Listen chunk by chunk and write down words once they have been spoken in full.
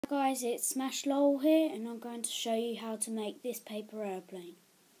guys, it's Smash Lol here, and I'm going to show you how to make this paper airplane.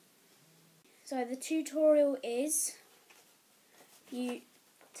 So the tutorial is, you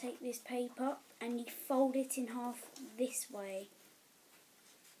take this paper and you fold it in half this way.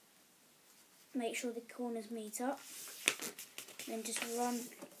 Make sure the corners meet up. Then just run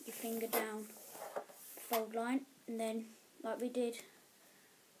your finger down the fold line, and then, like we did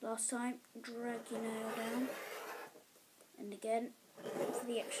last time, drag your nail down, and again for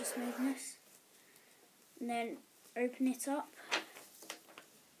the extra smoothness, and then open it up,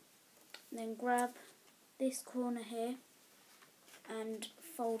 and then grab this corner here and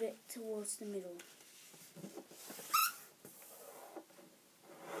fold it towards the middle.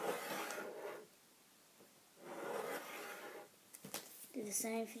 Do the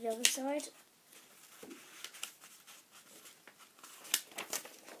same for the other side.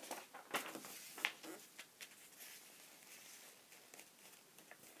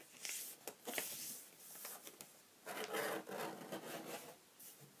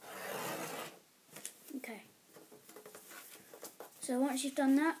 Okay, so once you've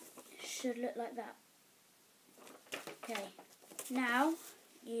done that, it should look like that. Okay, now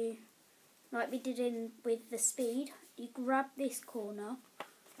you, like we did with the speed, you grab this corner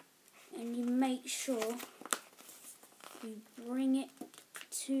and you make sure you bring it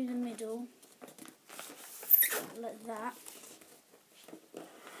to the middle like that,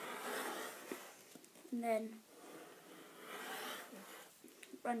 and then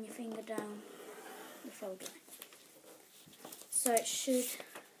run your finger down the fold line. So it should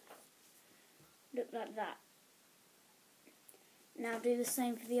look like that. Now do the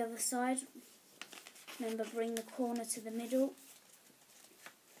same for the other side. Remember, bring the corner to the middle.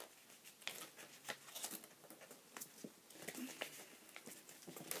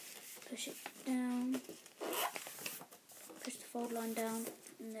 Push it down. Push the fold line down,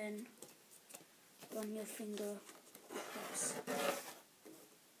 and then run your finger across.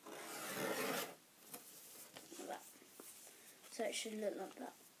 Like that. So it should look like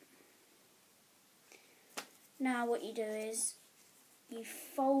that. Now what you do is you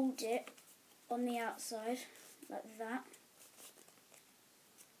fold it on the outside like that.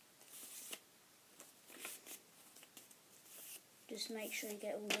 Just make sure you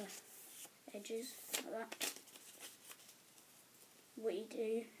get all the edges like that. What you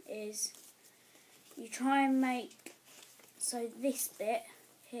do is you try and make so this bit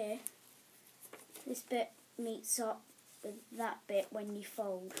here, this bit meets up with that bit when you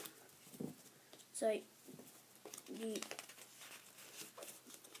fold. So you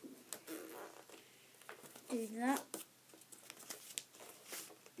do that.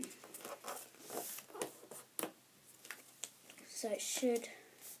 So it should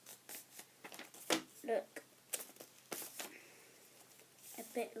look a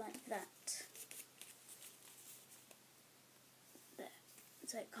bit like that. There.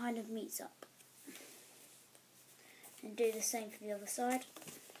 So it kind of meets up. And do the same for the other side.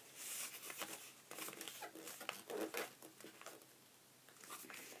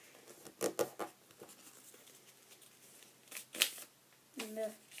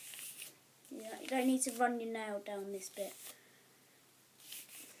 Remember, you don't need to run your nail down this bit.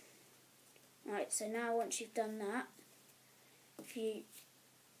 Right, so now once you've done that, if you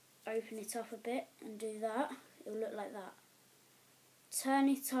open it up a bit and do that, it'll look like that. Turn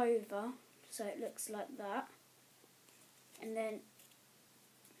it over so it looks like that, and then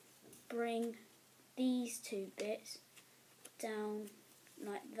bring these two bits down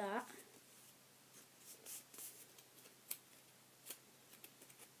like that.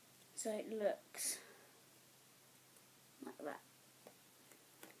 So it looks like that.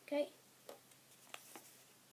 Okay.